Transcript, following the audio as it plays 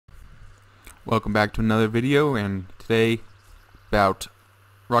Welcome back to another video, and today about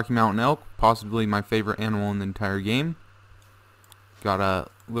Rocky Mountain Elk, possibly my favorite animal in the entire game. Got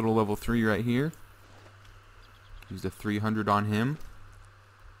a little level 3 right here. Used a 300 on him.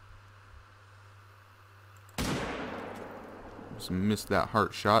 Just missed that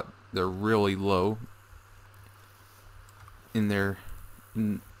heart shot. They're really low in there,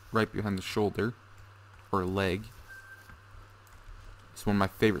 right behind the shoulder or leg. It's one of my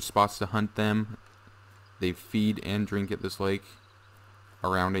favorite spots to hunt them. They feed and drink at this lake.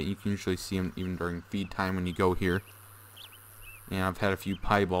 Around it, you can usually see them even during feed time when you go here. And I've had a few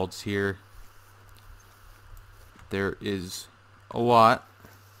piebalds here. There is a lot.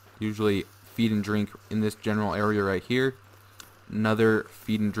 Usually feed and drink in this general area right here. Another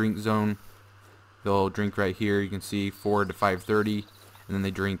feed and drink zone. They'll drink right here. You can see 4 to 5:30, and then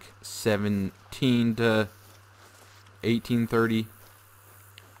they drink 17 to 18:30.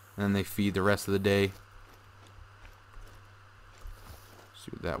 And then they feed the rest of the day. See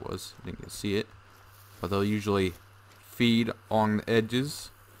what that was. I didn't get to see it. But they'll usually feed along the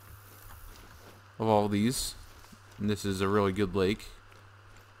edges of all these. And this is a really good lake.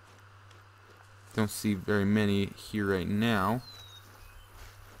 Don't see very many here right now.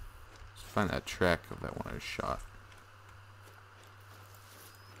 Let's find that track of that one I shot.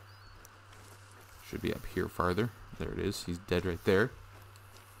 Should be up here farther. There it is. He's dead right there.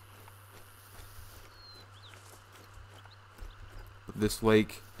 This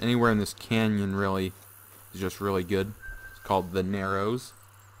lake, anywhere in this canyon really, is just really good. It's called the Narrows.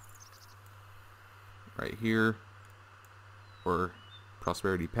 Right here, or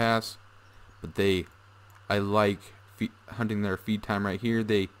Prosperity Pass. But I like hunting their feed time right here.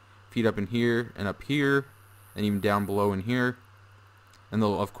 They feed up in here, and even down below in here. And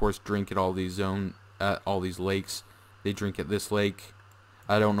they'll of course drink at all these lakes. They drink at this lake.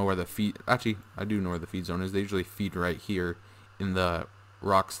 I don't know where the feed, actually I do know where the feed zone is. They usually feed right here in the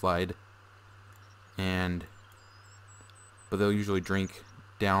rock slide, but they'll usually drink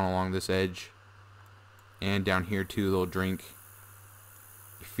down along this edge, and down here too they'll drink.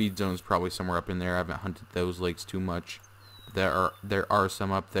 The feed zone is probably somewhere up in there. I haven't hunted those lakes too much. There are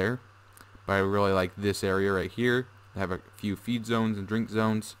some up there, but I really like this area right here. They have a few feed zones and drink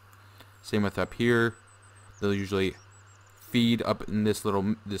zones. Same with up here. They'll usually feed up in this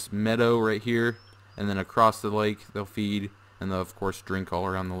meadow right here, and then across the lake they'll feed. And they'll of course drink all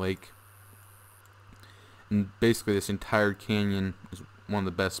around the lake. And basically this entire canyon is one of the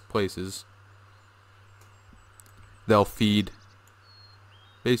best places. They'll feed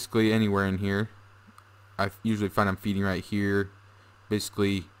basically anywhere in here. I usually find them feeding right here.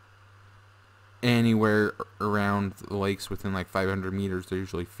 Basically anywhere around the lakes within like 500 meters they're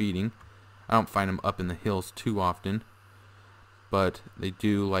usually feeding. I don't find them up in the hills too often, but they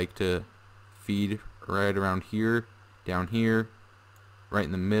do like to feed right around here, down here, right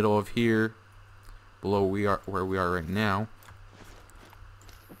in the middle of here, below where we are right now.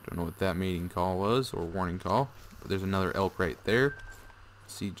 Don't know what that mating call was, or warning call, but there's another elk right there.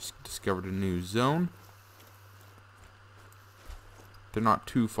 See, just discovered a new zone. They're not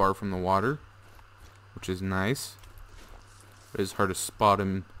too far from the water, which is nice. It is hard to spot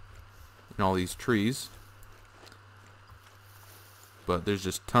them in all these trees, but there's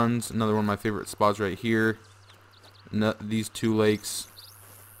just tons. Another one of my favorite spots right here. These two lakes,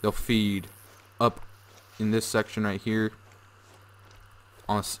 they'll feed up in this section right here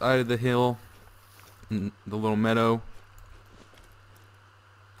on the side of the hill in the little meadow,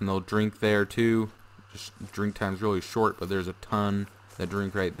 and they'll drink there too. Just drink time's really short, but there's a ton that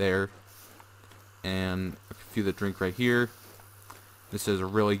drink right there, and a few that drink right here. This is a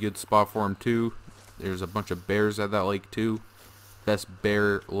really good spot for them too. There's a bunch of bears at that lake too. Best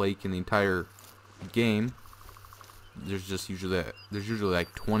bear lake in the entire game. There's usually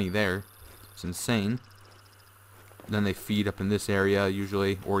like 20 there. It's insane. Then they feed up in this area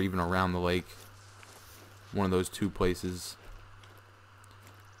usually, or even around the lake. One of those two places.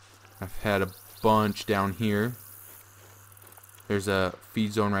 I've had a bunch down here. There's a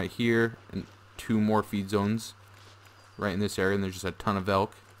feed zone right here, and 2 more feed zones right in this area, and there's just a ton of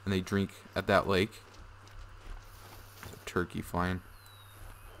elk, and they drink at that lake. There's a turkey flying.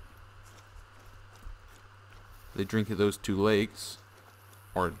 They drink at those 2 lakes,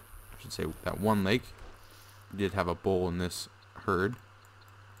 or I should say that one lake. We did have a bull in this herd,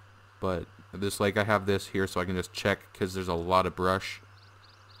 but this lake, I have this here so I can just check, because there's a lot of brush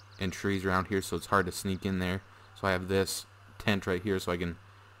and trees around here, so it's hard to sneak in there. So I have this tent right here so I can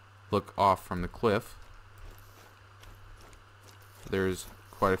look off from the cliff. There's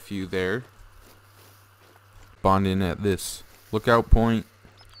quite a few there. Spawned in at this lookout point.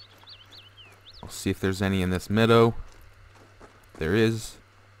 I'll see if there's any in this meadow. There is.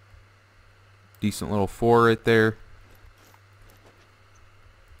 Decent little 4 right there.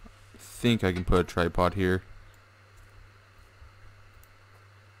 I think I can put a tripod here.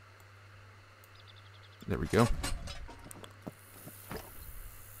 There we go.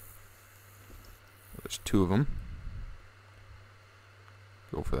 There's 2 of them.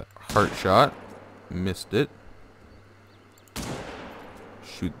 Go for that heart shot. Missed it.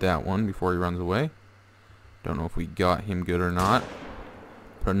 Shoot that one before he runs away. Don't know if we got him good or not.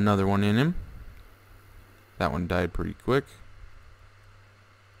 Put another one in him. That one died pretty quick.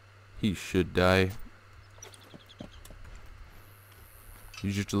 He should die.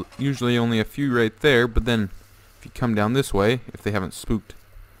 Usually only a few right there, but then if you come down this way, if they haven't spooked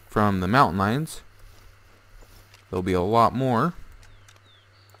from the mountain lions, there'll be a lot more.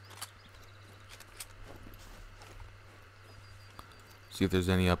 See if there's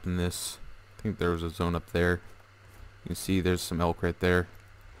any up in this. I think there was a zone up there. You can see there's some elk right there.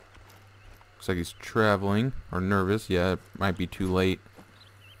 Looks like he's traveling or nervous. Yeah, it might be too late.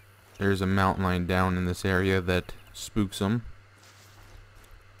 There's a mountain lion down in this area that spooks him.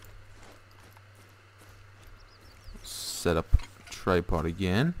 Set up a tripod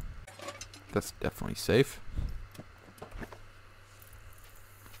again. That's definitely safe.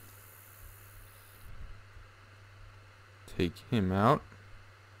 Take him out.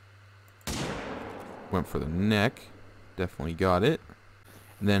 Went for the neck. Definitely got it.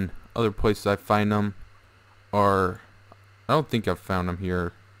 And then other places I find them are, I don't think I've found them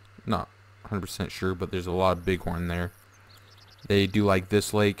here. Not 100% sure, but there's a lot of bighorn there. They do like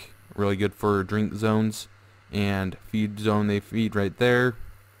this lake. Really good for drink zones and feed zone. They feed right there.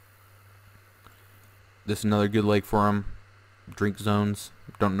 This is another good lake for them. Drink zones.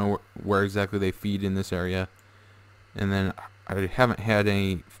 Don't know where exactly they feed in this area. And then I haven't had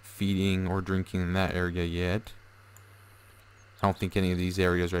any feeding or drinking in that area yet. I don't think any of these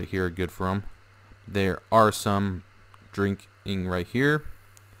areas right here are good for them. There are some drinking right here.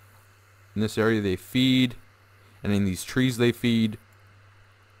 In this area they feed, and in these trees they feed.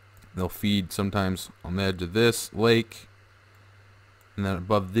 They'll feed sometimes on the edge of this lake, and then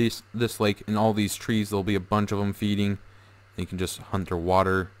above this lake, in all these trees there'll be a bunch of them feeding. You can just hunt their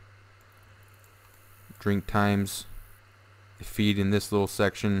water. Drink times. They feed in this little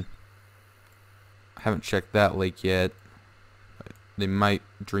section. I haven't checked that lake yet. They might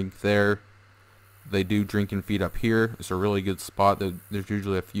drink there. They do drink and feed up here. It's a really good spot. There's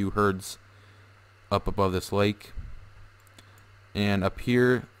usually a few herds up above this lake. And up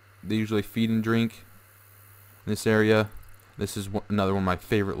here, they usually feed and drink in this area. This is another one of my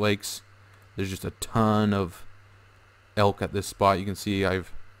favorite lakes. There's just a ton of elk at this spot. You can see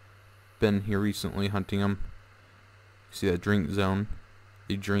I've been here recently hunting them. See that drink zone?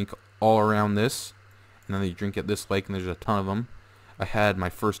 They drink all around this, and then they drink at this lake, and there's a ton of them. I had my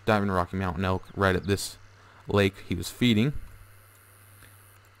first diamond Rocky Mountain elk right at this lake he was feeding.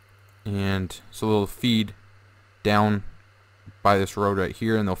 And so they'll feed down by this road right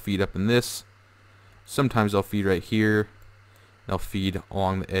here, and they'll feed up in this. Sometimes they'll feed right here. They'll feed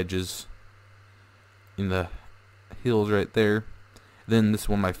along the edges in the hills right there. Then this is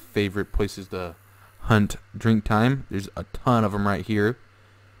one of my favorite places to hunt drink time. There's a ton of them right here,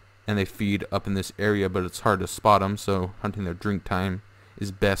 and they feed up in this area, but it's hard to spot them, so hunting their drink time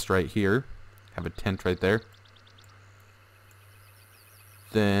is best right here. Have a tent right there.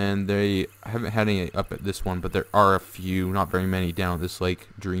 Then I haven't had any up at this one, but there are a few, not very many, down at this lake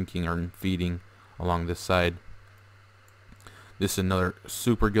drinking or feeding along this side. This is another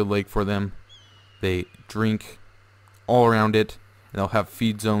super good lake for them. They drink all around it, and they'll have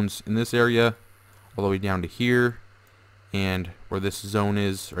feed zones in this area all the way down to here, and where this zone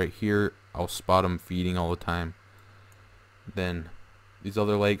is right here, I'll spot them feeding all the time. Then these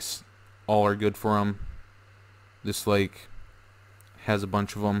other lakes all are good for them. This lake has a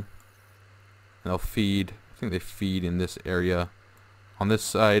bunch of them. They'll feed, I think they feed in this area on this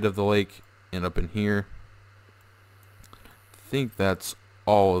side of the lake and up in here. I think that's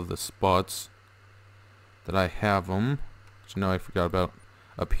all of the spots that I have them. So no, I forgot about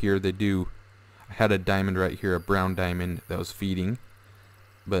up here. They do, I had a diamond right here, a brown diamond that was feeding,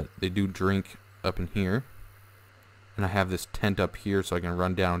 but they do drink up in here. And I have this tent up here so I can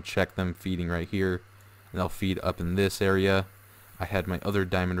run down and check them feeding right here, and they'll feed up in this area. I had my other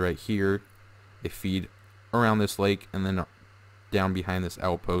diamond right here. They feed around this lake and then down behind this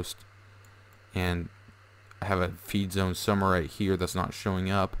outpost. And I have a feed zone somewhere right here that's not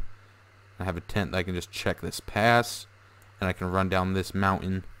showing up. I have a tent that I can just check this pass, and I can run down this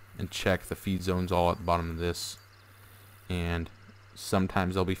mountain and check the feed zones all at the bottom of this. And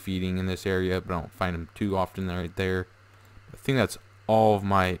sometimes they'll be feeding in this area, but I don't find them too often right there. I think that's all of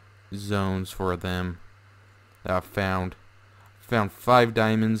my zones for them that I've found. Found 5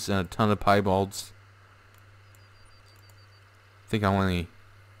 diamonds and a ton of piebalds. I think I only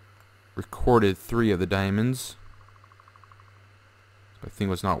recorded 3 of the diamonds. I think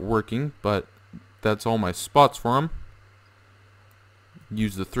it was not working, but that's all my spots for them.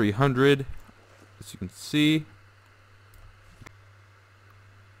 Use the 300, as you can see.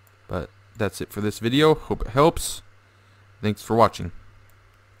 But that's it for this video. Hope it helps. Thanks for watching.